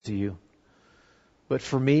to you. But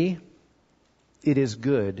for me, it is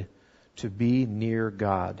good to be near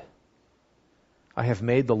God. I have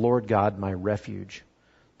made the Lord God my refuge,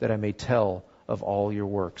 that I may tell of all your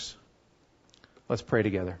works. Let's pray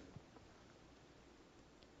together.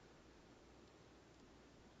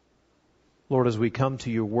 Lord, as we come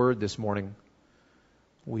to your word this morning,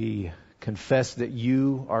 we confess that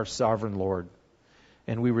you are sovereign Lord.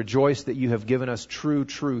 And we rejoice that you have given us true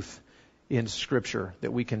truth in Scripture,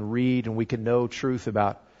 that we can read and we can know truth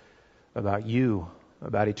about you,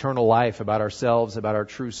 about eternal life, about ourselves, about our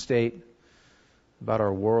true state, about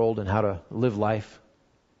our world and how to live life.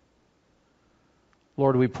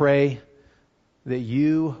 Lord, we pray that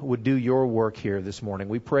you would do your work here this morning.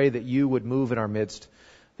 We pray that you would move in our midst,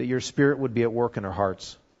 that your Spirit would be at work in our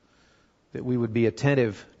hearts, that we would be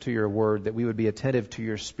attentive to your word, that we would be attentive to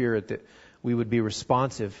your Spirit, that we would be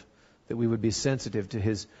responsive, that we would be sensitive to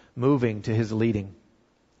his moving, to his leading.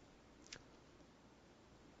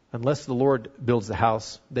 Unless the Lord builds the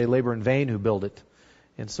house, they labor in vain who build it.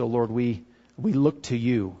 And so, Lord, we look to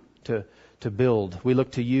you to build. We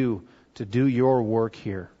look to you to do your work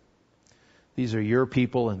here. These are your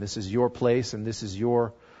people, and this is your place, and this is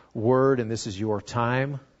your word, and this is your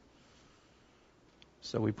time.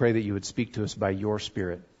 So we pray that you would speak to us by your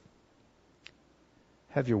Spirit.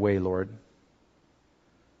 Have your way, Lord.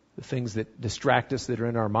 The things that distract us, that are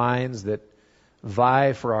in our minds, that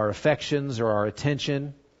vie for our affections or our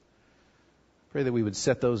attention, pray that we would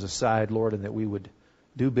set those aside, Lord, and that we would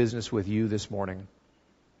do business with you this morning.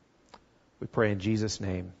 We pray in Jesus'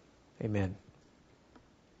 name. Amen.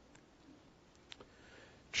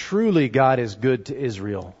 Truly, God is good to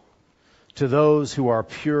Israel, to those who are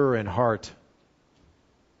pure in heart.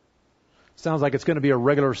 Sounds like it's going to be a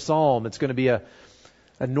regular psalm. It's going to be a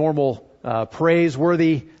normal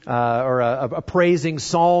praiseworthy or a praising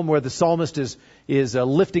psalm where the psalmist is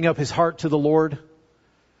lifting up his heart to the Lord.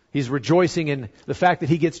 He's rejoicing in the fact that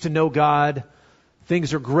he gets to know God.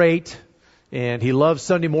 Things are great, and he loves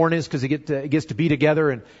Sunday mornings because he gets to be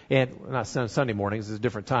together and not Sunday mornings, it's a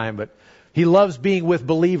different time, but he loves being with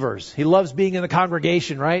believers. He loves being in the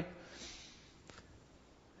congregation, right?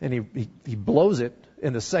 And he blows it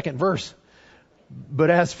in the second verse. But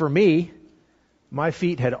as for me, my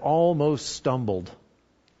feet had almost stumbled.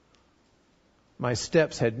 My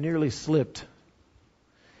steps had nearly slipped.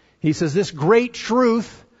 He says, this great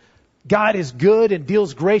truth, God is good and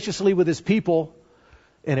deals graciously with his people,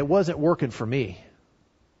 and it wasn't working for me.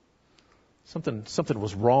 Something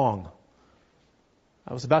was wrong.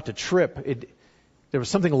 I was about to trip. There was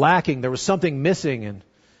something lacking. There was something missing. And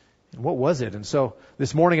what was it? And so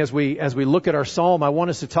this morning as we look at our psalm, I want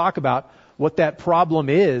us to talk about what that problem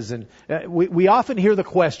is. And we often hear the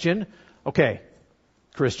question, okay,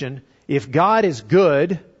 Christian, if God is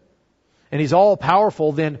good and he's all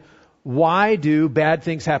powerful, then why do bad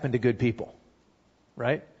things happen to good people?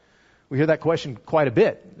 Right? We hear that question quite a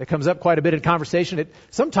bit. It comes up quite a bit in conversation.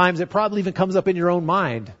 Sometimes it probably even comes up in your own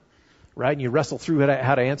mind, right? And you wrestle through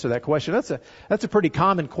how to answer that question. That's a pretty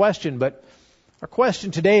common question, but our question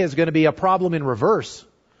today is going to be a problem in reverse.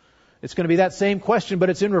 It's going to be that same question, but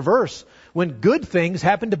it's in reverse. When good things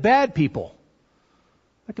happen to bad people,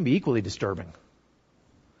 that can be equally disturbing.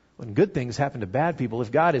 When good things happen to bad people,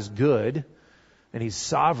 if God is good and he's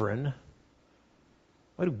sovereign,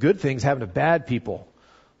 why do good things happen to bad people?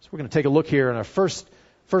 So we're going to take a look here in our first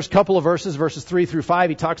couple of verses 3 through 5.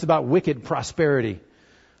 He talks about wicked prosperity.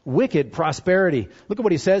 Wicked prosperity. Look at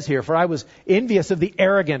what he says here. For I was envious of the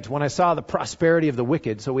arrogant when I saw the prosperity of the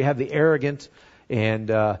wicked. So we have the arrogant and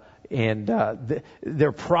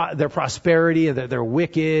their prosperity, and they're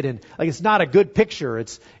wicked, and like it's not a good picture.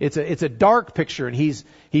 It's a dark picture, and he's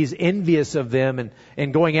envious of them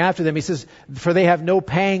and going after them. He says, for they have no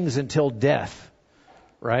pangs until death.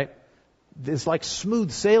 Right? It's like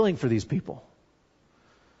smooth sailing for these people.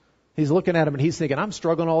 He's looking at them and he's thinking, I'm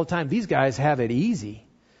struggling all the time. These guys have it easy.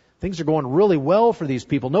 Things are going really well for these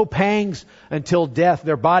people. No pangs until death.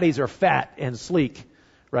 Their bodies are fat and sleek.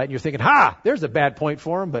 Right? And you're thinking, there's a bad point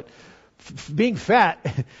for them. But being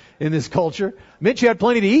fat in this culture meant you had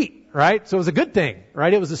plenty to eat. Right? So it was a good thing.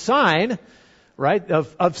 Right? It was a sign, right,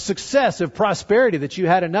 of success, of prosperity, that you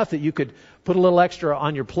had enough that you could put a little extra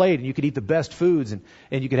on your plate and you could eat the best foods and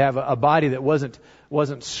you could have a body that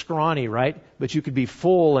wasn't scrawny, right? But you could be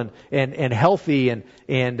full and healthy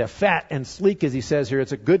and fat and sleek, as he says here.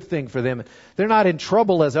 It's a good thing for them. They're not in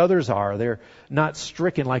trouble as others are. They're not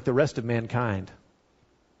stricken like the rest of mankind.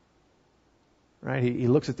 Right? He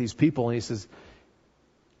looks at these people and he says,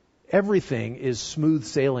 everything is smooth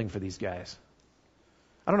sailing for these guys.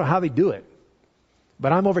 I don't know how they do it,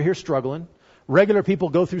 but I'm over here struggling, Regular people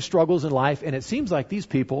go through struggles in life, and it seems like these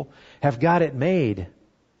people have got it made.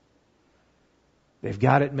 They've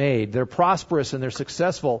got it made. They're prosperous and they're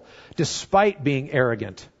successful despite being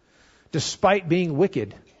arrogant, despite being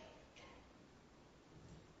wicked.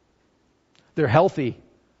 They're healthy.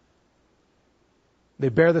 They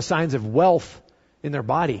bear the signs of wealth in their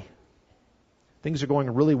body. Things are going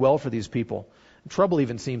really well for these people. Trouble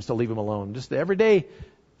even seems to leave them alone. Just the everyday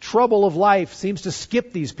trouble of life seems to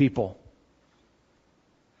skip these people.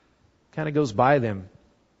 Kind of goes by them.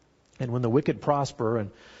 And when the wicked prosper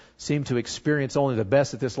and seem to experience only the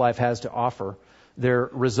best that this life has to offer, their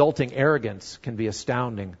resulting arrogance can be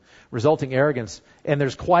astounding. Resulting arrogance, and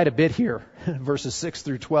there's quite a bit here, verses 6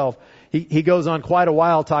 through 12. He goes on quite a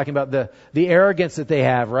while talking about the arrogance that they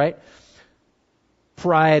have, right?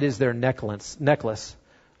 Pride is their necklace.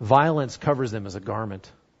 Violence covers them as a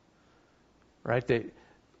garment. Right?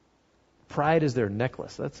 Pride is their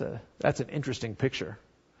necklace. That's an interesting picture.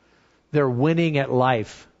 They're winning at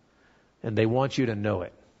life, and they want you to know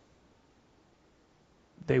it.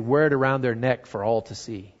 They wear it around their neck for all to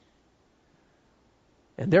see.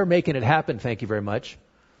 And they're making it happen, thank you very much.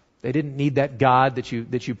 They didn't need that God that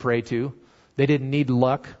you pray to. They didn't need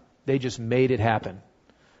luck. They just made it happen.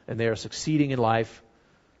 And they are succeeding in life,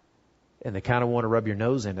 and they kind of want to rub your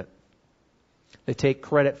nose in it. They take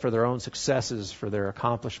credit for their own successes, for their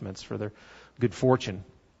accomplishments, for their good fortune.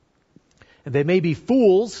 And they may be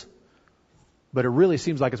fools, but it really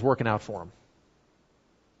seems like it's working out for them.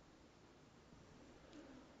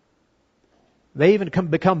 They even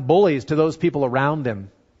become bullies to those people around them.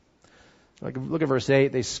 Like, look at verse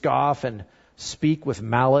 8. They scoff and speak with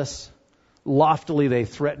malice. Loftily they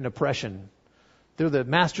threaten oppression. They're the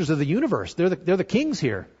masters of the universe. They're the kings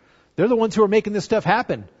here. They're the ones who are making this stuff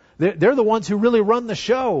happen. They're the ones who really run the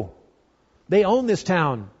show. They own this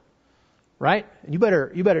town. Right? And you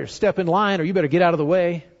better step in line, or you better get out of the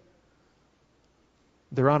way.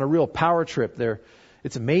 They're on a real power trip.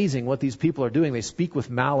 It's amazing what these people are doing. They speak with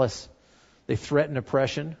malice. They threaten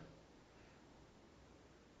oppression.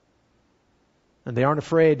 And they aren't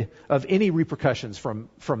afraid of any repercussions from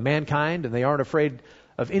mankind, and they aren't afraid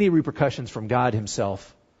of any repercussions from God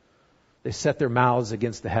himself. They set their mouths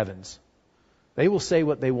against the heavens. They will say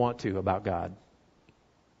what they want to about God.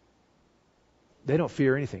 They don't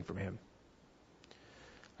fear anything from him.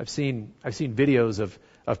 I've seen videos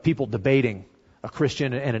of people debating, a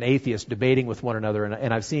Christian and an atheist debating with one another.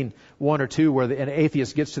 And I've seen one or two where an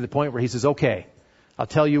atheist gets to the point where he says, okay, I'll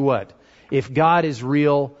tell you what, if God is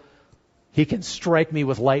real, he can strike me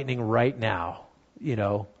with lightning right now.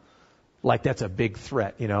 Like that's a big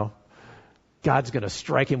threat, God's going to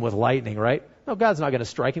strike him with lightning, right? No, God's not going to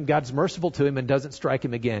strike him. God's merciful to him and doesn't strike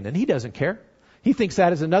him again. And he doesn't care. He thinks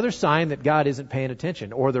that is another sign that God isn't paying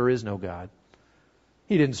attention, or there is no God.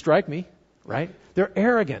 He didn't strike me, right? They're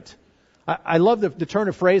arrogant. I love the turn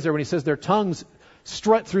of phrase there when he says their tongues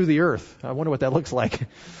strut through the earth. I wonder what that looks like.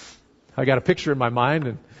 I got a picture in my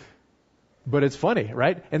mind, but it's funny,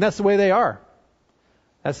 right? And that's the way they are.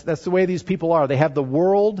 That's the way these people are. They have the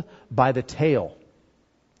world by the tail.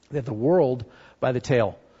 They have the world by the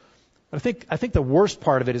tail. I think the worst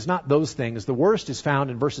part of it is not those things. The worst is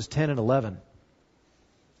found in verses 10 and 11.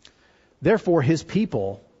 Therefore, his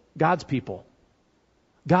people, God's people,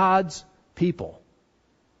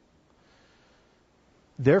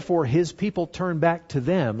 therefore his people turn back to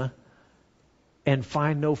them and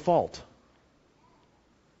find no fault.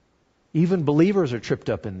 Even believers are tripped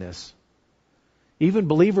up in this. Even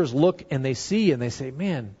believers look and they see and they say,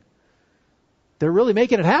 man, they're really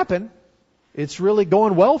making it happen. It's really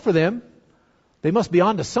going well for them. They must be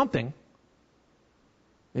on to something.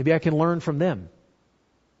 Maybe I can learn from them.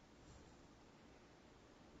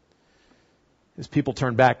 His people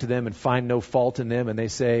turn back to them and find no fault in them, and they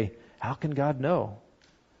say, how can God know?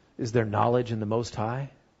 Is there knowledge in the Most High?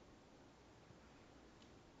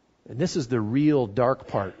 And this is the real dark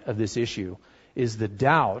part of this issue, is the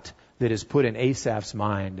doubt that is put in Asaph's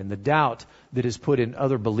mind and the doubt that is put in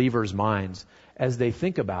other believers' minds as they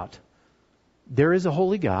think about, there is a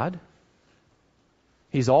holy God.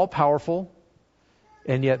 He's all powerful,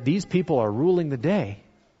 and yet these people are ruling the day.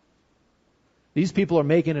 These people are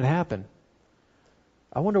making it happen.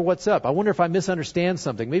 I wonder what's up. I wonder if I misunderstand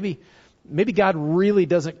something. Maybe God really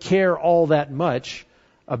doesn't care all that much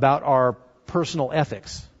about our personal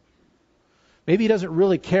ethics. Maybe he doesn't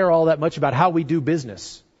really care all that much about how we do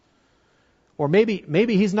business. Or maybe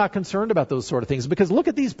he's not concerned about those sort of things, because look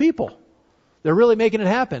at these people. They're really making it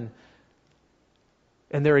happen.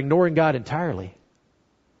 And they're ignoring God entirely.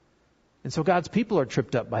 And so God's people are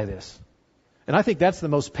tripped up by this. And I think that's the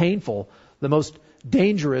most painful, the most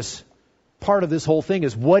dangerous part of this whole thing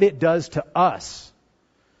is what it does to us.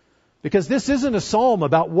 Because this isn't a psalm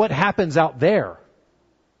about what happens out there.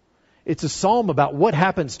 It's a psalm about what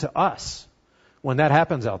happens to us when that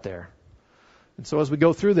happens out there. And so as we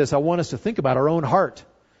go through this, I want us to think about our own heart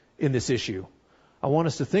in this issue. I want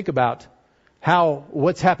us to think about how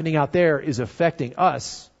what's happening out there is affecting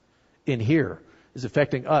us in here, is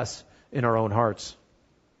affecting us in our own hearts.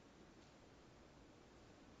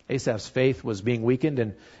 Asaph's faith was being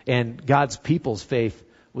weakened, and God's people's faith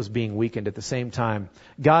was being weakened at the same time.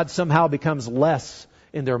 God somehow becomes less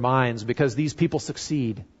in their minds because these people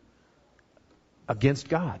succeed against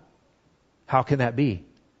God. How can that be?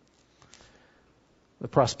 The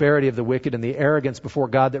prosperity of the wicked and the arrogance before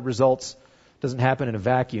God that results doesn't happen in a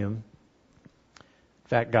vacuum. In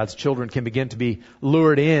fact, God's children can begin to be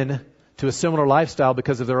lured in to a similar lifestyle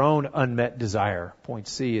because of their own unmet desire. Point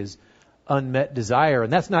C is unmet desire.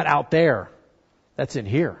 And that's not out there. That's in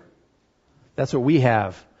here. That's what we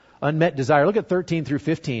have. Unmet desire. Look at 13 through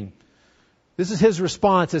 15. This is his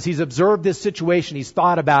response as he's observed this situation. He's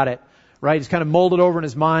thought about it. Right? He's kind of mulled it over in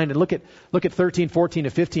his mind. And look at 13, 14,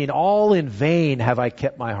 and 15. All in vain have I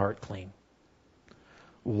kept my heart clean.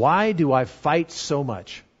 Why do I fight so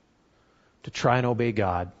much to try and obey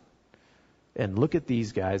God? And look at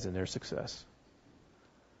these guys and their success.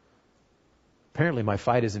 Apparently my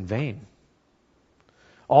fight is in vain.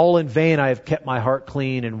 All in vain I have kept my heart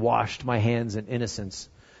clean and washed my hands in innocence.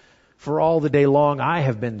 For all the day long I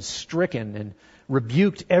have been stricken and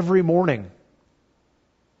rebuked every morning.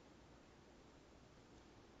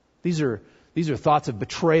 These are thoughts of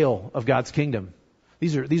betrayal of God's kingdom.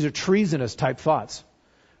 These are treasonous type thoughts.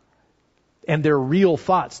 And they're real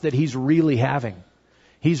thoughts that he's really having.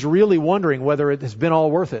 He's really wondering whether it has been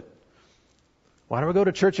all worth it. Why do I go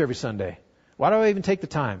to church every Sunday? Why do I even take the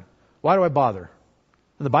time? Why do I bother?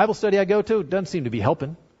 And the Bible study I go to doesn't seem to be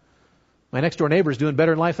helping. My next door neighbor is doing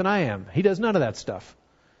better in life than I am. He does none of that stuff.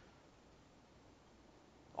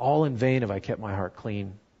 All in vain have I kept my heart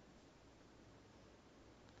clean.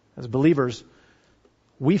 As believers,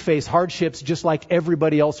 we face hardships just like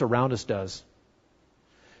everybody else around us does.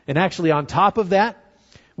 And actually on top of that,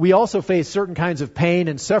 we also face certain kinds of pain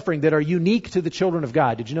and suffering that are unique to the children of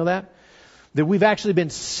God. Did you know that? That we've actually been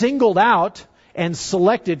singled out and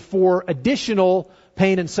selected for additional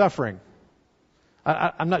pain and suffering.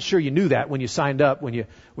 I'm not sure you knew that when you signed up, when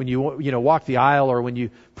you walked the aisle, or when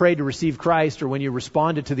you prayed to receive Christ, or when you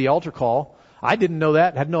responded to the altar call. I didn't know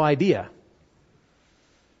that, had no idea.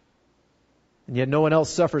 And yet no one else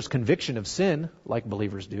suffers conviction of sin like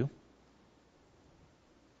believers do.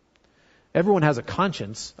 Everyone has a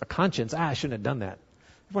conscience. I shouldn't have done that.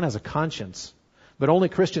 Everyone has a conscience. But only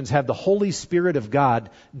Christians have the Holy Spirit of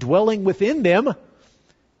God dwelling within them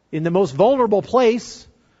in the most vulnerable place,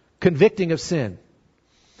 convicting of sin.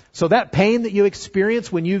 So that pain that you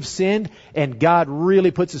experience when you've sinned and God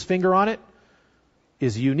really puts his finger on it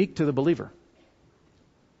is unique to the believer.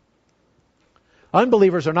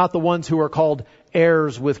 Unbelievers are not the ones who are called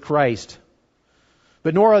heirs with Christ,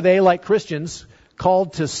 but nor are they, like Christians,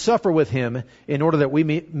 called to suffer with him in order that we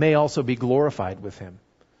may also be glorified with him.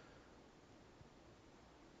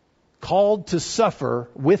 Called to suffer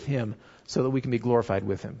with him so that we can be glorified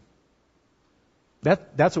with him.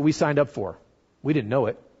 That's what we signed up for. We didn't know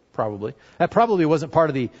it, probably. That probably wasn't part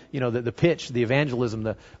of the pitch, the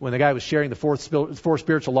evangelism, when the guy was sharing the four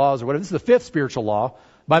spiritual laws or whatever. This is the fifth spiritual law.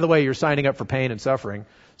 By the way, you're signing up for pain and suffering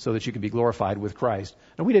so that you can be glorified with Christ.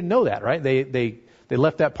 And we didn't know that, right? They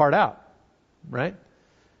left that part out, right?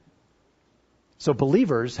 So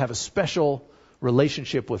believers have a special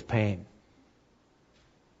relationship with pain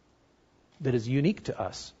that is unique to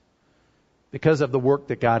us because of the work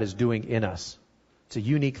that God is doing in us. It's a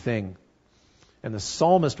unique thing. And the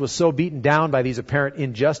psalmist was so beaten down by these apparent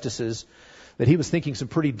injustices that he was thinking some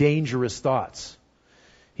pretty dangerous thoughts.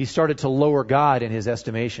 He started to lower God in his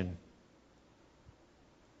estimation.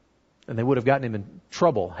 And they would have gotten him in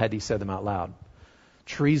trouble had he said them out loud.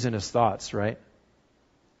 Treasonous thoughts, right?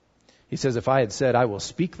 He says, if I had said, I will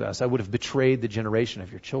speak thus, I would have betrayed the generation of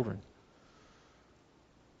your children.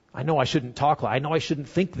 I know I shouldn't talk like, I know I shouldn't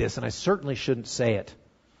think this, and I certainly shouldn't say it.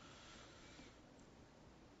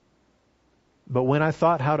 But when I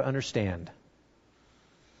thought how to understand,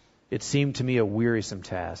 it seemed to me a wearisome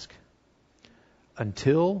task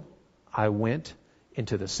until I went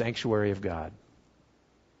into the sanctuary of God.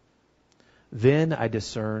 Then I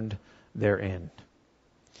discerned their end.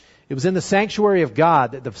 It was in the sanctuary of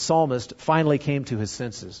God that the psalmist finally came to his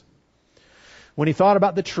senses. When he thought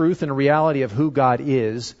about the truth and reality of who God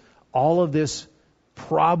is, all of this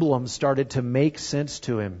problem started to make sense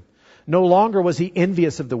to him. No longer was he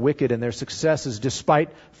envious of the wicked and their successes despite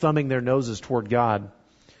thumbing their noses toward God.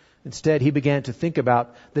 Instead, he began to think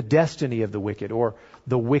about the destiny of the wicked, or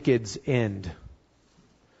the wicked's end.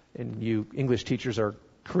 And you English teachers are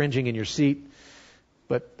cringing in your seat,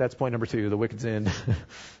 but that's point number 2, the wicked's end.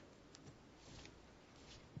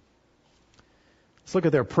 Let's look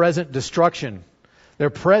at their present destruction. Their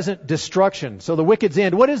present destruction. So the wicked's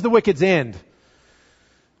end. What is the wicked's end?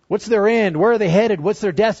 What's their end? Where are they headed? What's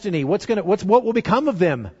their destiny? What will become of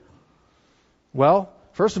them? Well,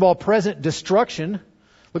 first of all, present destruction.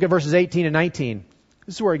 Look at verses 18 and 19.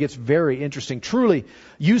 This is where it gets very interesting. Truly,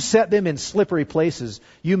 you set them in slippery places.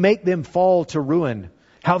 You make them fall to ruin.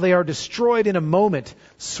 How they are destroyed in a moment,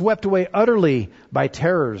 swept away utterly by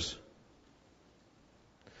terrors.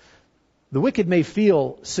 The wicked may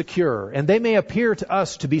feel secure, and they may appear to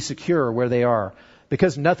us to be secure where they are,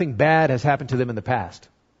 because nothing bad has happened to them in the past.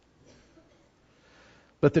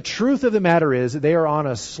 But the truth of the matter is that they are on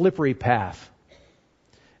a slippery path,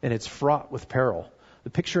 and it's fraught with peril.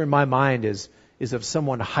 The picture in my mind is of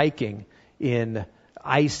someone hiking in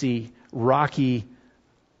icy, rocky,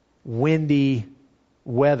 windy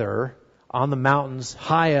weather on the mountains,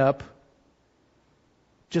 high up,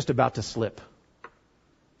 just about to slip.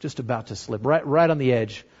 Just about to slip, right on the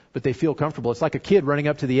edge, but they feel comfortable. It's like a kid running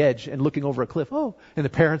up to the edge and looking over a cliff. Oh, and the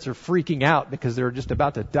parents are freaking out because they're just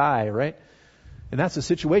about to die, right? And that's the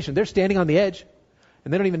situation. They're standing on the edge,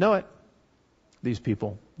 and they don't even know it. These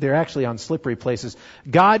people, they're actually on slippery places.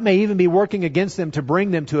 God may even be working against them to bring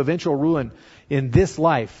them to eventual ruin in this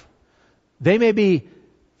life. They may be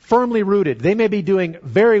firmly rooted. They may be doing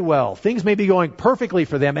very well. Things may be going perfectly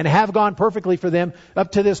for them and have gone perfectly for them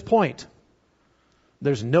up to this point.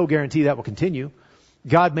 There's no guarantee that will continue.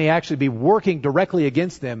 God may actually be working directly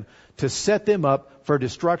against them to set them up for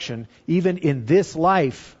destruction, even in this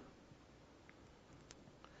life.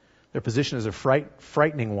 Their position is a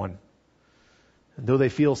frightening one. And though they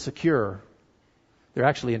feel secure, they're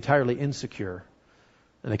actually entirely insecure.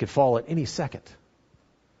 And they could fall at any second.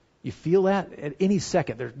 You feel that? At any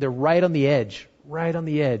second. They're right on the edge. Right on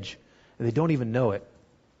the edge. And they don't even know it.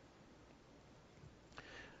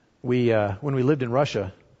 When we lived in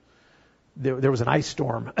Russia, there was an ice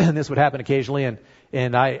storm, and this would happen occasionally.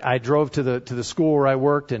 And I drove to the school where I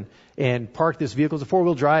worked and parked this vehicle. It's a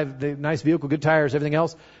 4-wheel drive, nice vehicle, good tires, everything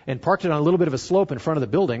else, and parked it on a little bit of a slope in front of the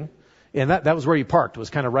building. And that was where you parked. It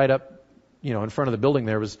was kind of right up, in front of the building.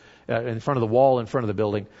 There was in front of the wall in front of the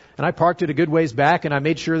building. And I parked it a good ways back, and I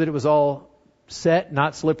made sure that it was all set,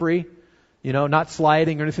 not slippery, not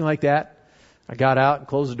sliding or anything like that. I got out and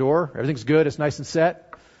closed the door. Everything's good. It's nice and set.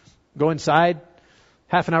 Go inside.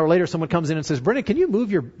 Half an hour later, someone comes in and says, "Brendan, can you move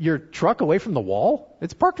your truck away from the wall?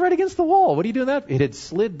 It's parked right against the wall. What are you doing that?" It had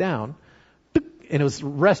slid down, and it was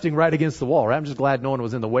resting right against the wall. Right? I'm just glad no one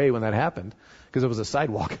was in the way when that happened, because it was a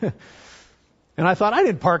sidewalk. And I thought, I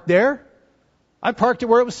didn't park there. I parked it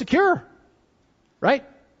where it was secure. Right?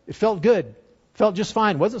 It felt good. Felt just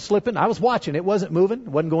fine. Wasn't slipping. I was watching. It wasn't moving. It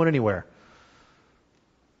wasn't going anywhere.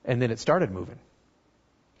 And then it started moving.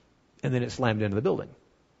 And then it slammed into the building.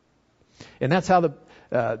 And that's how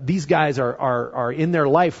these guys are in their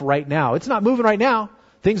life right now. It's not moving right now.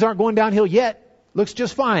 Things aren't going downhill yet. Looks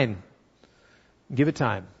just fine. Give it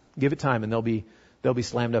time. Give it time, and they'll be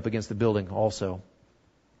slammed up against the building also.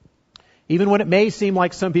 Even when it may seem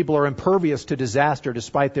like some people are impervious to disaster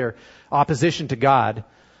despite their opposition to God,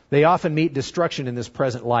 they often meet destruction in this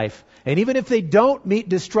present life. And even if they don't meet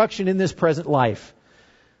destruction in this present life,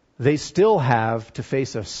 they still have to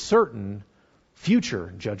face a certain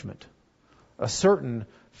future judgment. A certain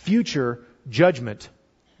future judgment.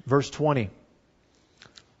 Verse 20.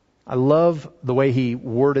 I love the way he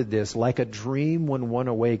worded this. Like a dream when one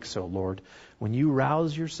awakes, O Lord. When you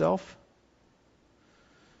rouse yourself,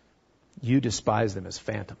 you despise them as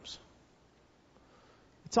phantoms.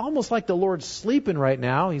 It's almost like the Lord's sleeping right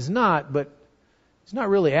now. He's not, but he's not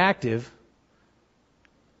really active.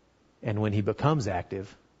 And when he becomes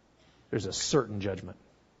active, there's a certain judgment.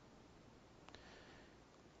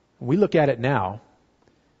 We look at it now,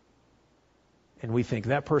 and we think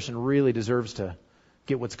that person really deserves to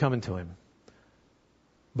get what's coming to him.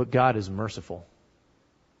 But God is merciful.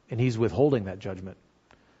 And he's withholding that judgment.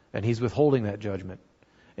 And he's withholding that judgment.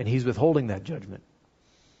 And he's withholding that judgment.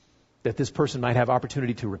 That this person might have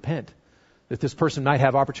opportunity to repent. That this person might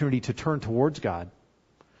have opportunity to turn towards God.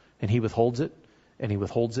 And he withholds it, and he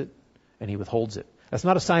withholds it, and he withholds it. That's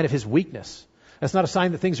not a sign of his weakness. That's not a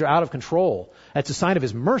sign that things are out of control. That's a sign of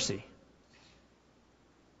his mercy.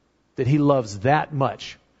 That he loves that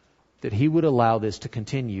much, that he would allow this to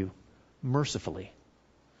continue mercifully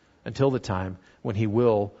until the time when he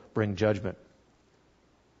will bring judgment.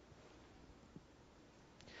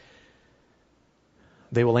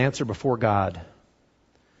 They will answer before God.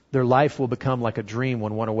 Their life will become like a dream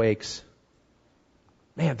when one awakes.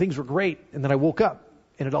 Man, things were great, and then I woke up,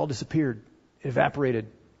 and it all disappeared. It evaporated.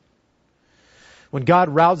 When God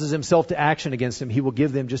rouses himself to action against them, he will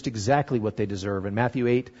give them just exactly what they deserve. And Matthew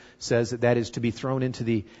 8 says that that is to be thrown into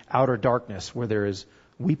the outer darkness where there is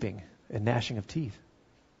weeping and gnashing of teeth.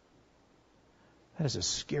 That is a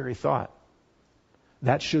scary thought.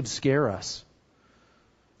 That should scare us.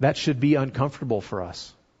 That should be uncomfortable for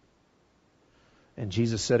us. And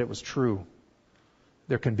Jesus said it was true.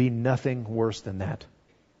 There can be nothing worse than that.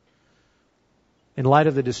 In light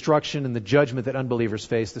of the destruction and the judgment that unbelievers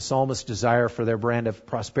face, the psalmist's desire for their brand of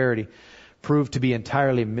prosperity proved to be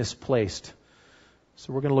entirely misplaced.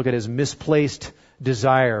 So we're going to look at his misplaced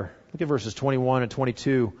desire. Look at verses 21 and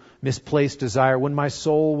 22. Misplaced desire. When my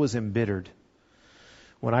soul was embittered,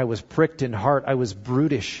 when I was pricked in heart, I was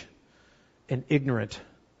brutish and ignorant.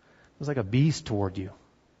 I was like a beast toward you.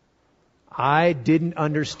 I didn't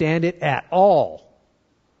understand it at all.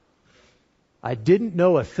 I didn't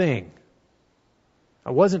know a thing. I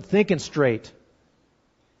wasn't thinking straight.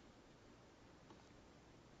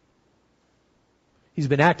 He's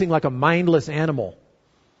been acting like a mindless animal.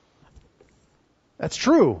 That's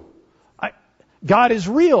true. God is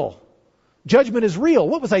real. Judgment is real.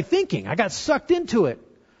 What was I thinking? I got sucked into it.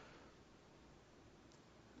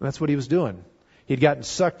 That's what he was doing. He'd gotten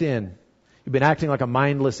sucked in. He'd been acting like a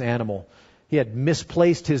mindless animal. He had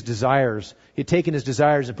misplaced his desires. He'd taken his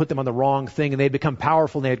desires and put them on the wrong thing, and they'd become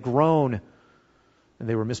powerful, and they had grown, and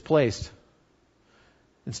they were misplaced.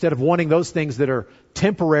 Instead of wanting those things that are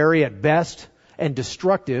temporary at best and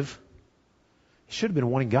destructive, he should have been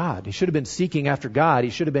wanting God. He should have been seeking after God. He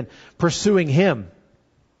should have been pursuing Him.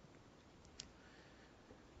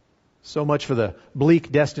 So much for the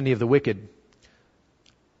bleak destiny of the wicked.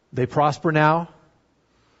 They prosper now,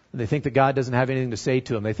 and they think that God doesn't have anything to say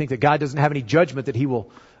to them. They think that God doesn't have any judgment that He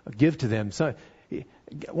will give to them. So,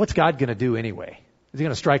 what's God going to do anyway? Is He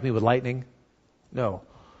going to strike me with lightning? No,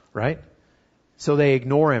 right? So they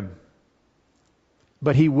ignore Him.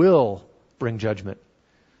 But He will bring judgment.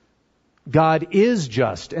 God is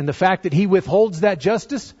just, and the fact that He withholds that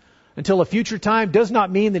justice until a future time does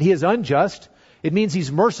not mean that He is unjust. It means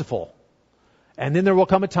He's merciful. And then there will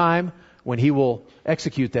come a time when He will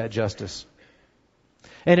execute that justice.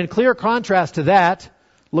 And in clear contrast to that,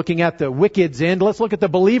 looking at the wicked's end, let's look at the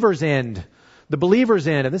believer's end. The believer's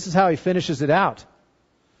end, and this is how he finishes it out.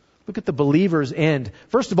 Look at the believer's end.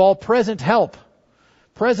 First of all, present help.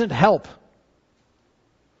 Present help.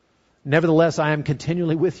 Nevertheless, I am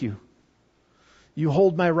continually with you. You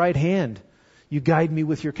hold my right hand. You guide me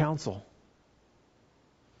with your counsel.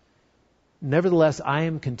 Nevertheless, I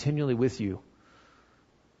am continually with you.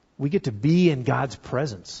 We get to be in God's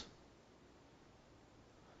presence.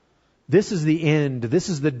 This is the end. This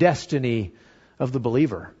is the destiny of the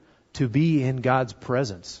believer, to be in God's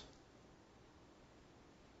presence.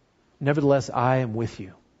 Nevertheless, I am with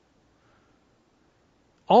you.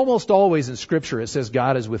 Almost always in Scripture it says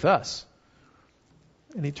God is with us.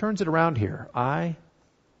 And He turns it around here. I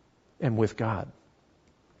am with God.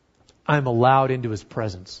 I'm allowed into His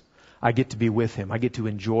presence. I get to be with Him. I get to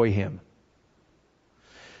enjoy Him.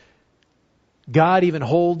 God even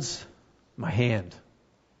holds my hand.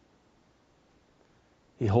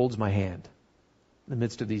 He holds my hand in the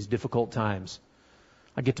midst of these difficult times.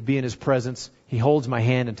 I get to be in His presence. He holds my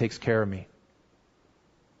hand and takes care of me.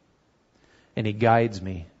 And He guides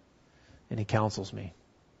me. And He counsels me.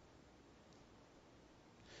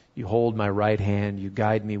 You hold my right hand. You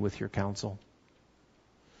guide me with your counsel.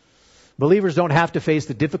 Believers don't have to face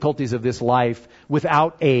the difficulties of this life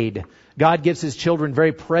without aid. God gives His children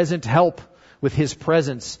very present help with His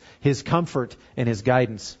presence, His comfort, and His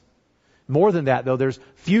guidance. More than that, though, there's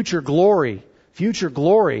future glory. Future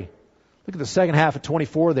glory. Look at the second half of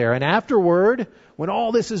 24 there. And afterward, when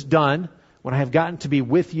all this is done, when I have gotten to be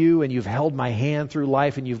with you and you've held my hand through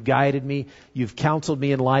life and you've guided me, you've counseled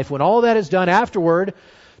me in life, when all that is done afterward,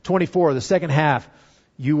 24, the second half,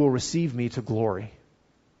 you will receive me to glory.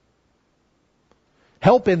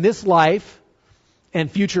 Help in this life and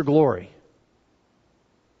future glory.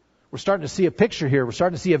 We're starting to see a picture here. We're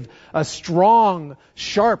starting to see a strong,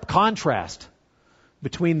 sharp contrast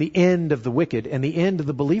between the end of the wicked and the end of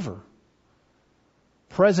the believer.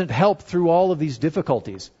 Present help through all of these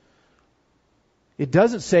difficulties. It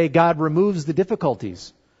doesn't say God removes the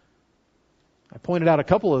difficulties. I pointed out a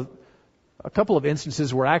couple of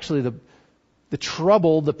instances where actually the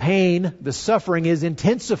trouble, the pain, the suffering is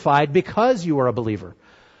intensified because you are a believer.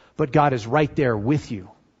 But God is right there with you,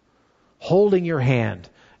 holding your hand,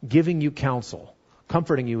 giving you counsel,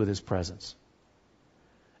 comforting you with His presence.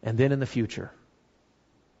 And then in the future,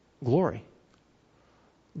 Glory.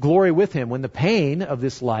 Glory with Him when the pain of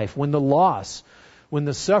this life, when the loss, when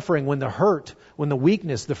the suffering, when the hurt, when the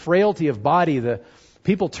weakness, the frailty of body, the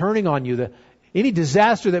people turning on you, any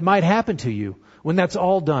disaster that might happen to you, when that's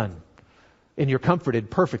all done and you're comforted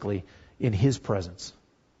perfectly in His presence.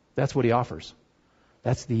 That's what He offers.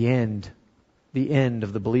 That's the end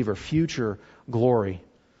of the believer, future glory.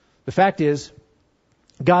 The fact is,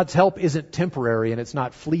 God's help isn't temporary and it's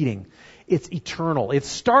not fleeting. It's eternal. It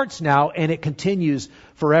starts now and it continues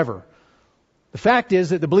forever. The fact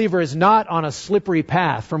is that the believer is not on a slippery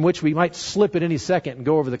path from which we might slip at any second and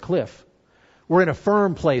go over the cliff. We're in a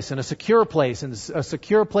firm place, in a secure place, in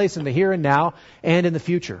the here and now and in the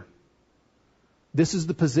future. This is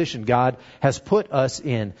the position God has put us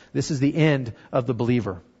in. This is the end of the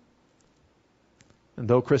believer. And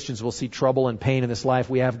though Christians will see trouble and pain in this life,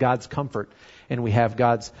 we have God's comfort and we have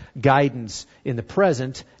God's guidance in the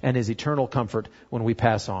present and His eternal comfort when we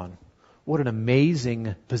pass on. What an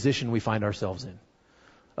amazing position we find ourselves in.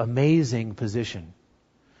 Amazing position.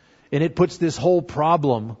 And it puts this whole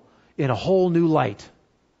problem in a whole new light.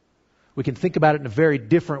 We can think about it in a very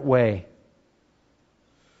different way.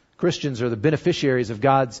 Christians are the beneficiaries of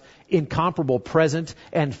God's incomparable present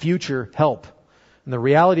and future help. And the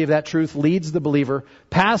reality of that truth leads the believer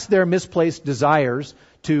past their misplaced desires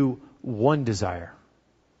to one desire.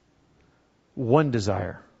 One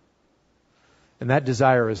desire. And that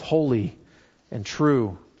desire is holy and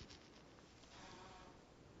true.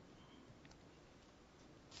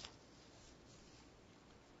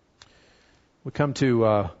 We come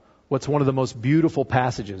to what's one of the most beautiful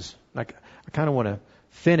passages. I kind of want to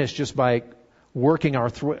finish just by working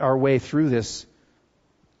our way through this,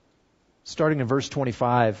 starting in verse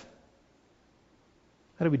 25.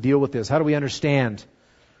 How do we deal with this? How do we understand?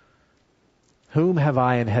 Whom have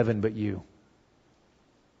I in heaven but you?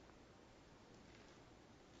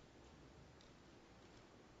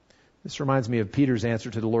 This reminds me of Peter's answer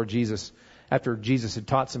to the Lord Jesus. After Jesus had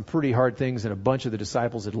taught some pretty hard things and a bunch of the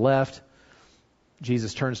disciples had left,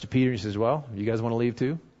 Jesus turns to Peter and he says, well, you guys want to leave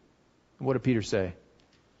too? And what did Peter say?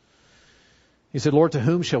 He said, Lord, to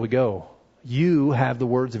whom shall we go? You have the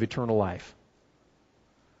words of eternal life.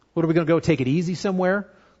 What are we going to go take it easy somewhere?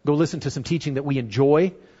 Go listen to some teaching that we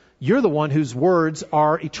enjoy? You're the one whose words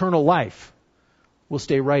are eternal life. We'll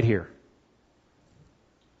stay right here.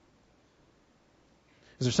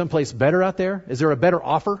 Is there someplace better out there? Is there a better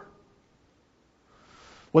offer?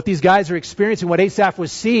 What these guys are experiencing, what Asaph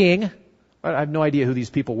was seeing, I have no idea who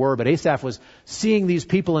these people were, but Asaph was seeing these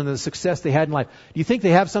people and the success they had in life. Do you think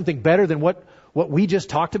they have something better than what we just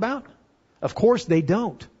talked about? Of course they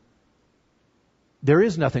don't. There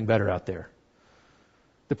is nothing better out there.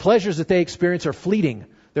 The pleasures that they experience are fleeting.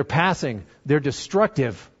 They're passing. They're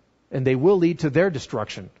destructive. And they will lead to their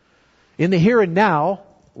destruction. In the here and now,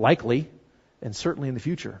 likely, and certainly in the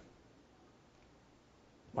future.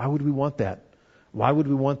 Why would we want that? Why would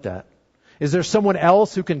we want that? Is there someone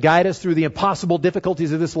else who can guide us through the impossible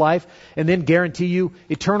difficulties of this life and then guarantee you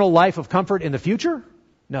eternal life of comfort in the future?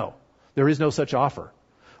 No. There is no such offer.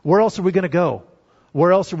 Where else are we going to go?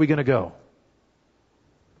 Where else are we going to go?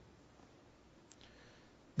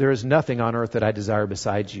 There is nothing on earth that I desire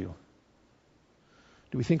besides you.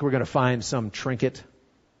 Do we think we're going to find some trinket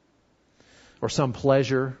or some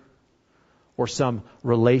pleasure or some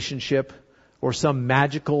relationship or some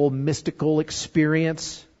magical, mystical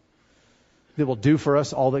experience that will do for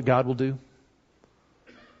us all that God will do?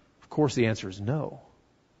 Of course the answer is no.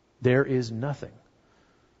 There is nothing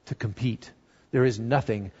to compete. There is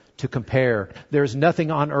nothing to compare. There is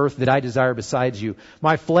nothing on earth that I desire besides you.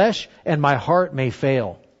 My flesh and my heart may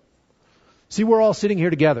fail. See, we're all sitting here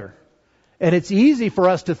together. And it's easy for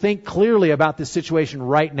us to think clearly about this situation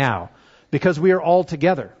right now because we are all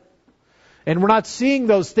together. And we're not seeing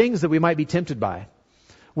those things that we might be tempted by.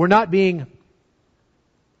 We're not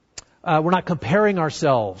comparing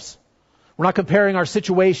ourselves. We're not comparing our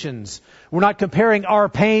situations. We're not comparing our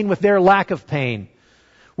pain with their lack of pain.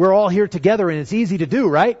 We're all here together and it's easy to do,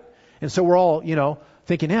 right? And so we're all,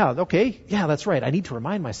 thinking, yeah, that's right. I need to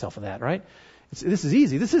remind myself of that, right? This is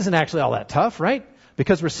easy. This isn't actually all that tough, right?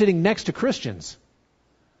 Because we're sitting next to Christians.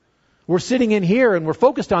 We're sitting in here and we're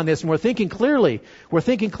focused on this and we're thinking clearly. We're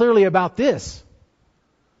thinking clearly about this.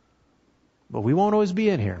 But we won't always be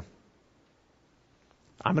in here.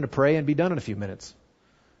 I'm going to pray and be done in a few minutes.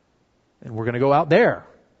 And we're going to go out there.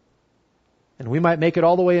 And we might make it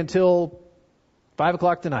all the way until 5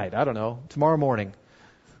 o'clock tonight. I don't know, tomorrow morning.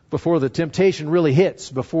 Before the temptation really hits.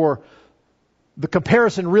 Before the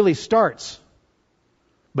comparison really starts.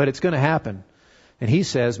 But it's going to happen. And he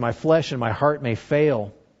says, my flesh and my heart may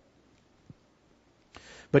fail.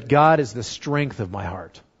 But God is the strength of my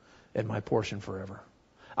heart and my portion forever.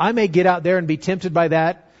 I may get out there and be tempted by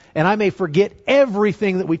that, and I may forget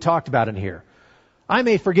everything that we talked about in here. I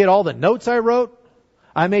may forget all the notes I wrote.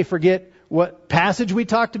 I may forget what passage we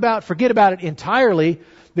talked about. Forget about it entirely,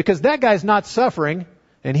 because that guy's not suffering,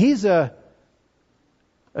 and he's a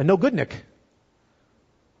no-goodnik.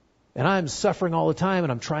 And I'm suffering all the time,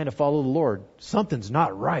 and I'm trying to follow the Lord. Something's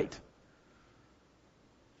not right.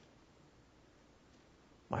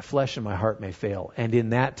 My flesh and my heart may fail. And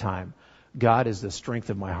in that time, God is the strength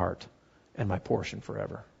of my heart and my portion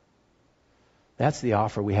forever. That's the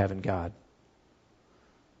offer we have in God.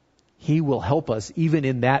 He will help us even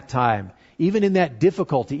in that time, even in that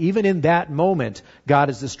difficulty, even in that moment. God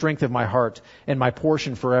is the strength of my heart and my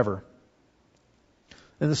portion forever.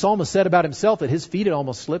 And the psalmist said about himself that his feet had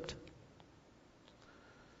almost slipped.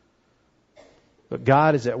 But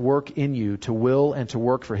God is at work in you to will and to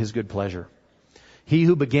work for His good pleasure. He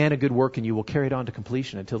who began a good work in you will carry it on to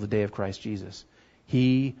completion until the day of Christ Jesus.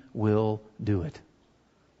 He will do it.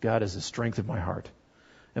 God is the strength of my heart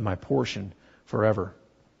and my portion forever.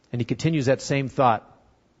 And he continues that same thought.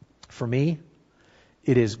 For me,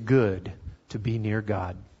 it is good to be near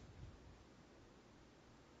God.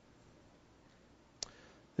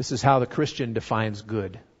 This is how the Christian defines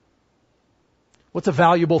good. What's a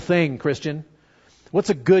valuable thing, Christian? What's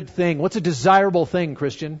a good thing? What's a desirable thing,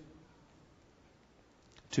 Christian?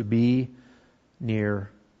 To be near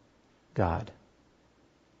God.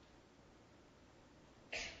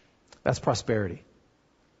 That's prosperity.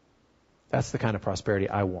 That's the kind of prosperity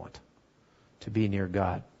I want. To be near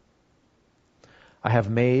God. I have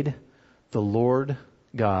made the Lord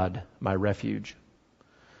God my refuge.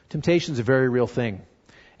 Temptation is a very real thing.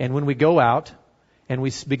 And when we go out and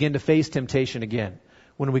we begin to face temptation again,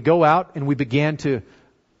 when we go out and we begin to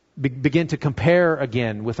compare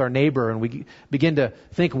again with our neighbor, and we begin to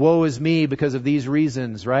think, woe is me because of these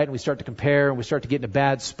reasons, right? And we start to compare and we start to get in a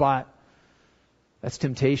bad spot. That's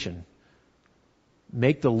temptation.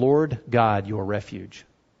 Make the Lord God your refuge.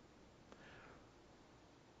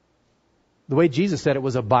 The way Jesus said it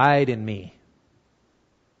was, abide in me.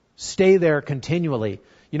 Stay there continually.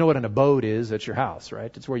 You know what an abode is? That's your house,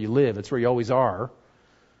 right? It's where you live. It's where you always are.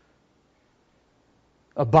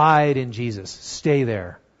 Abide in Jesus. Stay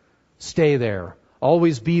there. Stay there.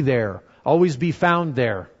 Always be there. Always be found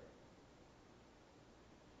there.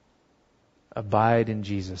 Abide in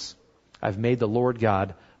Jesus. I've made the Lord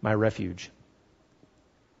God my refuge.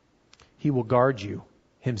 He will guard you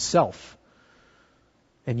Himself.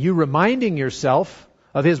 And you reminding yourself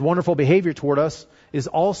of His wonderful behavior toward us is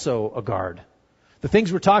also a guard. The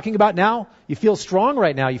things we're talking about now, you feel strong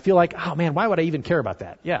right now. You feel like, oh man, why would I even care about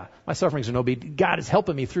that? Yeah, my sufferings are no big. God is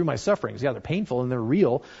helping me through my sufferings. Yeah, they're painful and they're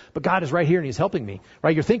real, but God is right here and He's helping me.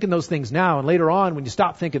 Right? You're thinking those things now, and later on when you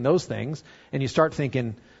stop thinking those things and you start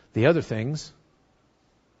thinking the other things,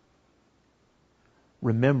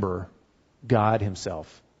 remember God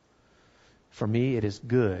Himself. For me, it is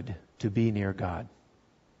good to be near God.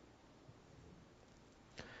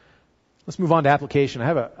 Let's move on to application. I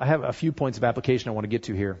have a few points of application I want to get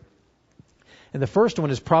to here. And the first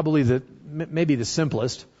one is probably maybe the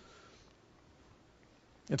simplest.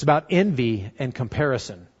 It's about envy and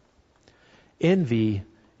comparison. Envy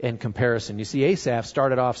and comparison. You see, Asaph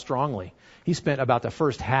started off strongly. He spent about the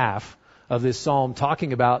first half of this psalm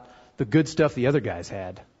talking about the good stuff the other guys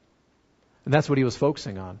had. And that's what he was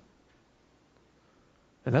focusing on.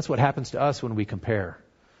 And that's what happens to us when we compare.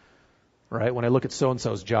 Right? When I look at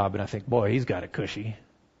so-and-so's job and I think, boy, he's got it cushy.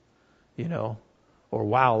 You know? Or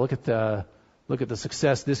wow, look at the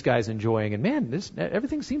success this guy's enjoying. And man,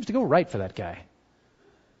 everything seems to go right for that guy.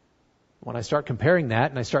 When I start comparing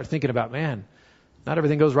that and I start thinking about, man, not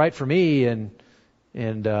everything goes right for me, and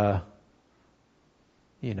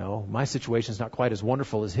you know, my situation's not quite as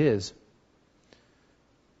wonderful as his.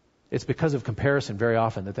 It's because of comparison very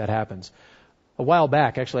often that happens. A while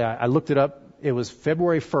back, actually, I looked it up. It was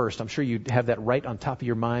February 1st. I'm sure you have that right on top of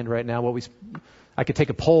your mind right now. I could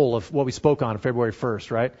take a poll of what we spoke on February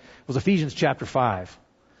 1st, right? It was Ephesians chapter 5.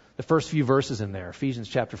 The first few verses in there, Ephesians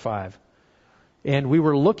chapter 5. And we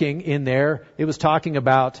were looking in there, it was talking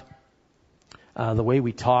about the way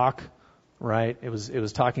we talk, right? It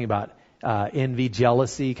was talking about envy,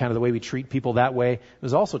 jealousy, kind of the way we treat people that way. It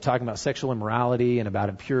was also talking about sexual immorality and about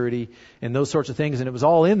impurity and those sorts of things. And it was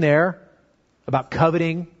all in there about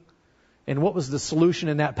coveting. And what was the solution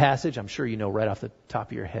in that passage? I'm sure you know right off the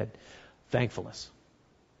top of your head. Thankfulness.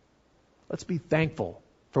 Let's be thankful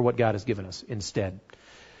for what God has given us instead.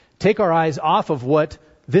 Take our eyes off of what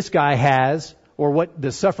this guy has, or what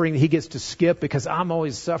the suffering that he gets to skip because I'm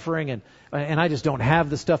always suffering and I just don't have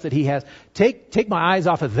the stuff that he has. Take my eyes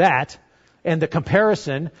off of that and the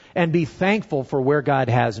comparison and be thankful for where God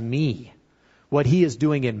has me, what He is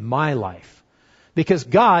doing in my life. Because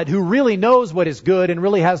God, who really knows what is good and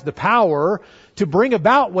really has the power to bring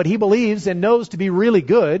about what He believes and knows to be really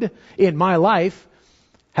good in my life,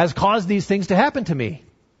 has caused these things to happen to me.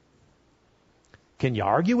 Can you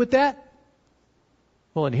argue with that?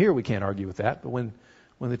 Well, in here we can't argue with that, but when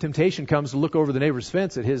the temptation comes to look over the neighbor's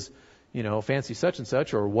fence at his, fancy such and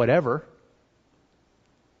such or whatever,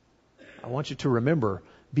 I want you to remember,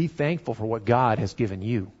 be thankful for what God has given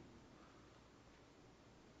you.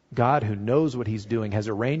 God, who knows what He's doing, has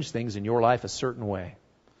arranged things in your life a certain way.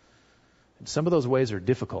 And some of those ways are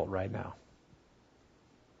difficult right now.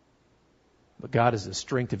 But God is the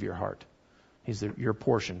strength of your heart. He's your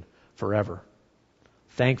portion forever.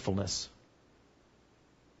 Thankfulness.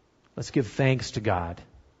 Let's give thanks to God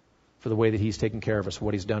for the way that He's taken care of us,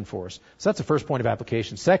 what He's done for us. So that's the first point of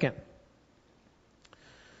application. Second,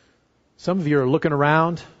 some of you are looking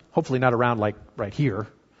around, hopefully not around like right here,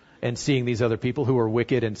 and seeing these other people who are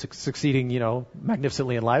wicked and succeeding,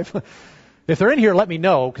 magnificently in life. If they're in here, let me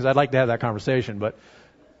know, because I'd like to have that conversation. But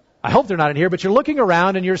I hope they're not in here. But you're looking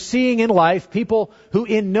around and you're seeing in life people who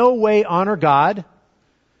in no way honor God,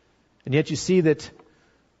 and yet you see that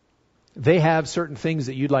they have certain things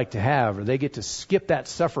that you'd like to have, or they get to skip that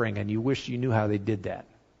suffering and you wish you knew how they did that.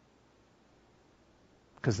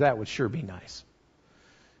 Because that would sure be nice.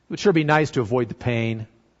 It would sure be nice to avoid the pain.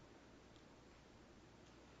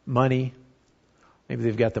 Money. Maybe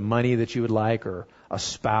they've got the money that you would like, or a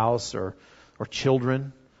spouse, or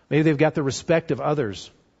children. Maybe they've got the respect of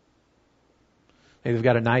others. Maybe they've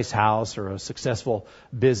got a nice house or a successful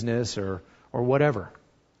business or whatever.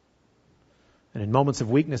 And in moments of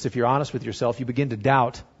weakness, if you're honest with yourself, you begin to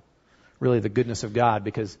doubt really the goodness of God,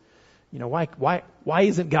 because, why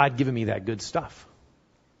isn't God giving me that good stuff?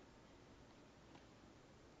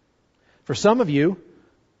 For some of you,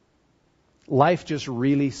 life just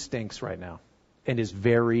really stinks right now and is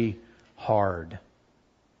very hard.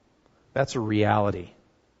 That's a reality.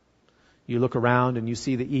 You look around and you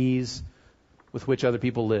see the ease with which other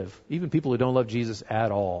people live, even people who don't love Jesus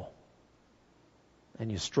at all.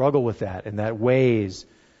 And you struggle with that, and that weighs.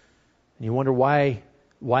 And you wonder why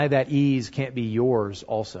that ease can't be yours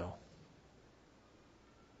also.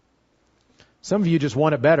 Some of you just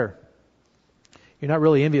want it better. You're not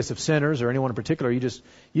really envious of sinners or anyone in particular. You just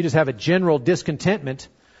have a general discontentment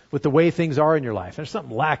with the way things are in your life. There's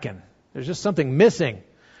something lacking. There's just something missing.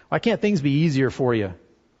 Why can't things be easier for you?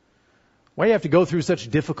 Why do you have to go through such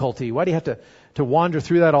difficulty? Why do you have to wander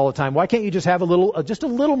through that all the time? Why can't you just have just a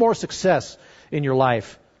little more success in your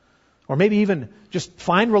life? Or maybe even just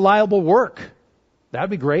find reliable work. That would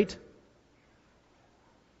be great.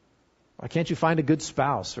 Why can't you find a good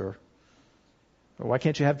spouse? Or why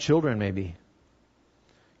can't you have children maybe?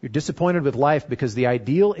 You're disappointed with life because the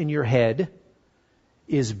ideal in your head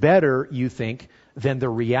is better, you think, than the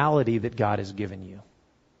reality that God has given you.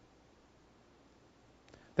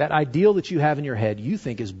 That ideal that you have in your head, you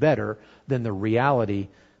think is better than the reality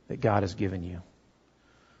that God has given you.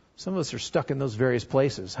 Some of us are stuck in those various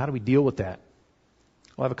places. How do we deal with that?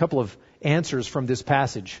 Well, I have a couple of answers from this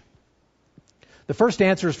passage. The first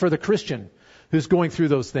answer is for the Christian who's going through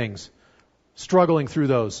those things, struggling through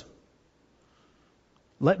those.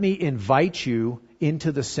 Let me invite you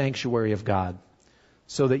into the sanctuary of God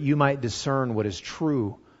so that you might discern what is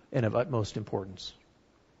true and of utmost importance.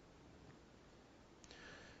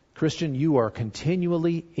 Christian, you are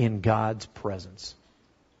continually in God's presence.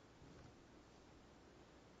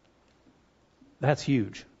 That's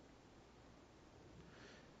huge.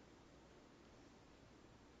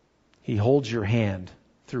 He holds your hand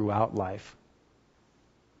throughout life.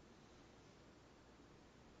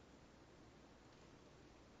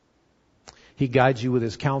 He guides you with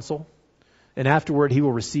His counsel, and afterward He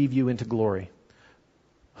will receive you into glory.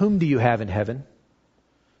 Whom do you have in heaven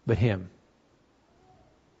but Him?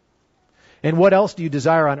 And what else do you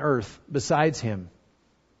desire on earth besides Him?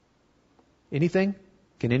 Anything?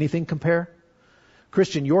 Can anything compare?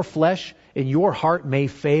 Christian, your flesh and your heart may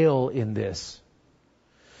fail in this,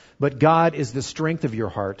 but God is the strength of your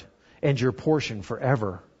heart and your portion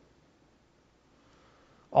forever.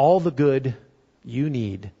 All the good you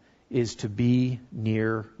need is to be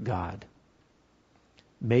near God.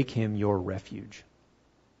 Make Him your refuge.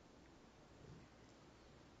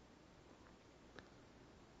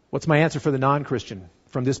 What's my answer for the non-Christian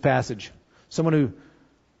from this passage? Someone who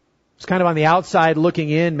is kind of on the outside looking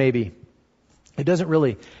in maybe. It doesn't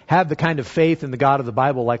really have the kind of faith in the God of the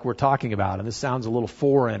Bible like we're talking about. And this sounds a little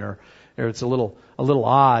foreign or it's a little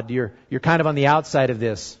odd. You're kind of on the outside of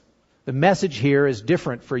this. The message here is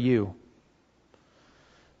different for you.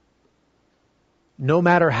 no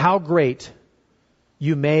matter how great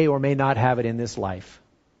you may or may not have it in this life,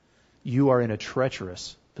 you are in a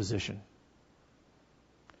treacherous position.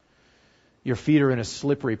 Your feet are in a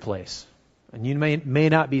slippery place. And you may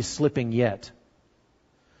not be slipping yet,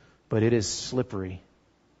 but it is slippery.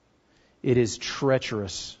 It is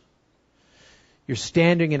treacherous. You're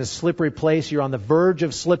standing in a slippery place. You're on the verge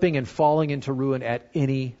of slipping and falling into ruin at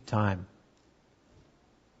any time.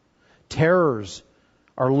 Terrors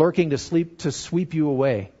are lurking to sweep you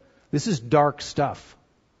away. This is dark stuff.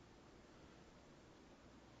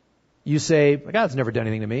 You say, God's never done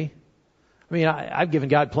anything to me. I mean, I've given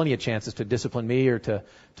God plenty of chances to discipline me or to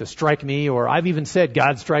strike me, or I've even said,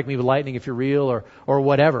 God, strike me with lightning if you're real, or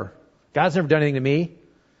whatever. God's never done anything to me.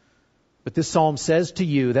 But this psalm says to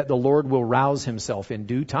you that the Lord will rouse himself in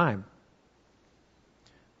due time.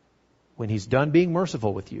 When he's done being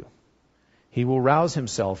merciful with you, he will rouse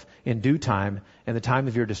himself in due time, and the time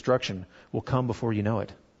of your destruction will come before you know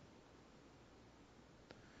it.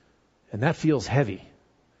 And that feels heavy.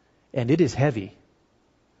 And it is heavy.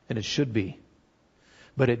 And it should be.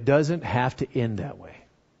 But it doesn't have to end that way.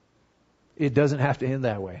 It doesn't have to end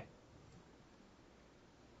that way.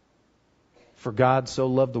 For God so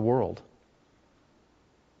loved the world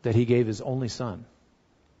that he gave his only Son,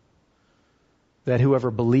 that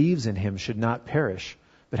whoever believes in him should not perish,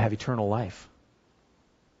 but have eternal life.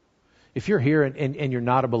 If you're here and you're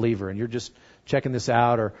not a believer and you're just checking this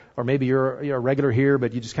out, or maybe you're a regular here,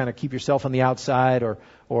 but you just kind of keep yourself on the outside,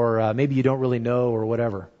 or maybe you don't really know, or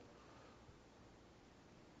whatever,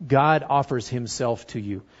 God offers himself to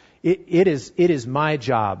you. It is my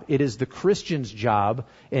job. It is the Christian's job,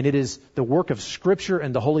 and it is the work of Scripture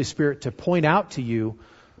and the Holy Spirit to point out to you,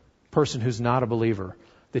 person who's not a believer,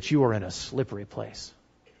 that you are in a slippery place.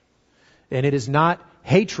 And it is not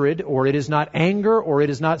hatred, or it is not anger, or it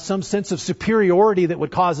is not some sense of superiority that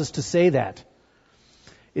would cause us to say that.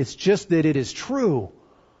 It's just that it is true.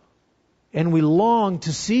 And we long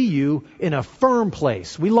to see you in a firm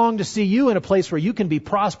place. We long to see you in a place where you can be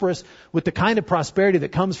prosperous with the kind of prosperity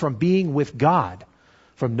that comes from being with God,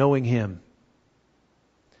 from knowing him.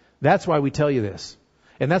 That's why we tell you this.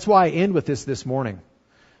 And that's why I end with this morning.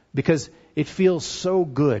 Because it feels so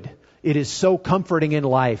good. It is so comforting in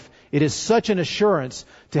life. It is such an assurance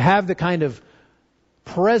to have the kind of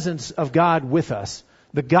presence of God with us.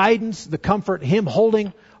 The guidance, the comfort, him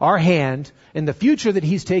holding our hand in the future that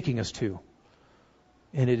he's taking us to.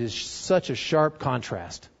 And it is such a sharp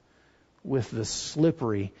contrast with the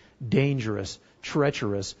slippery, dangerous,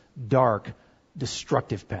 treacherous, dark,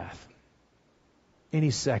 destructive path.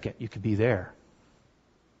 Any second you could be there.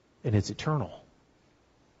 And it's eternal.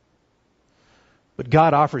 But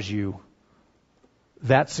God offers you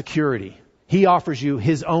that security. He offers you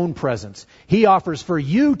his own presence. He offers for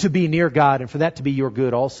you to be near God and for that to be your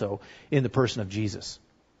good also in the person of Jesus.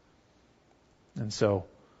 And so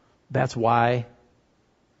that's why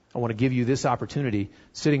I want to give you this opportunity,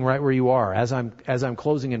 sitting right where you are, as I'm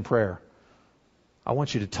closing in prayer. I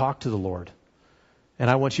want you to talk to the Lord. And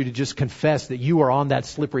I want you to just confess that you are on that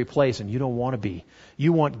slippery place and you don't want to be.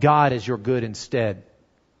 You want God as your good instead.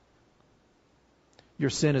 Your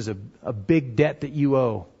sin is a big debt that you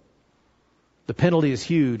owe. The penalty is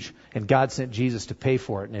huge, and God sent Jesus to pay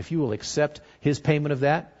for it. And if you will accept his payment of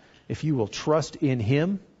that, if you will trust in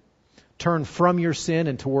him, turn from your sin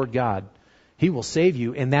and toward God, he will save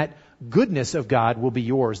you, and that goodness of God will be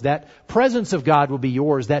yours. That presence of God will be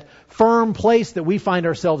yours. That firm place that we find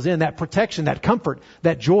ourselves in, that protection, that comfort,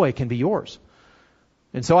 that joy can be yours.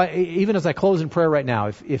 And so even as I close in prayer right now,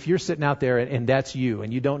 if you're sitting out there and that's you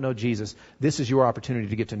and you don't know Jesus, this is your opportunity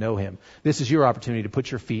to get to know him. This is your opportunity to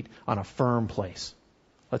put your feet on a firm place.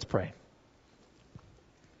 Let's pray.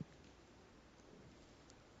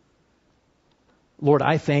 Lord,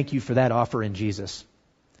 I thank you for that offer in Jesus.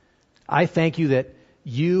 I thank you that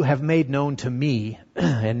you have made known to me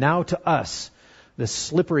and now to us the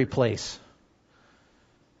slippery place.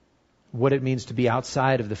 What it means to be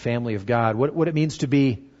outside of the family of God. What it means to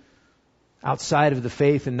be outside of the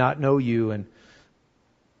faith and not know you. And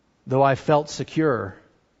though I felt secure,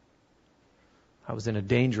 I was in a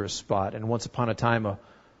dangerous spot. And once upon a time, a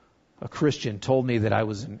Christian told me that I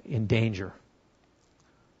was in danger.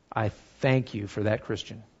 I thank you for that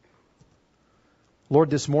Christian. Lord,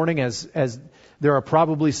 this morning, as there are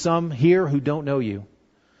probably some here who don't know you,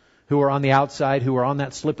 who are on the outside, who are on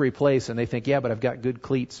that slippery place, and they think, yeah, but I've got good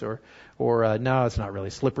cleats, or no, it's not really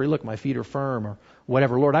slippery. Look, my feet are firm, or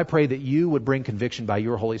whatever. Lord, I pray that you would bring conviction by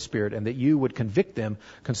your Holy Spirit, and that you would convict them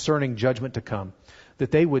concerning judgment to come.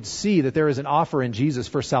 That they would see that there is an offer in Jesus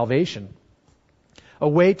for salvation. a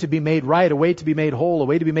way to be made right, a way to be made whole, a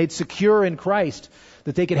way to be made secure in Christ,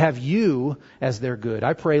 that they could have you as their good.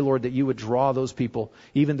 I pray, Lord, that you would draw those people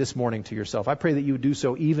even this morning to yourself. I pray that you would do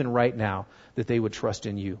so even right now, that they would trust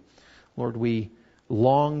in you. Lord, we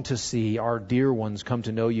long to see our dear ones come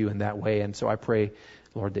to know you in that way, and so I pray,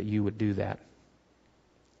 Lord, that you would do that.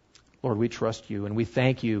 Lord, we trust you and we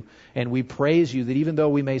thank you and we praise you that even though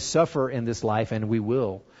we may suffer in this life, and we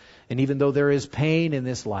will, and even though there is pain in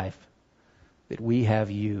this life, that we have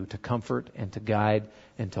you to comfort and to guide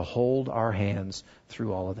and to hold our hands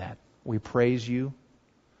through all of that. We praise you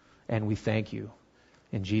and we thank you.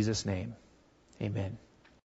 In Jesus' name, amen.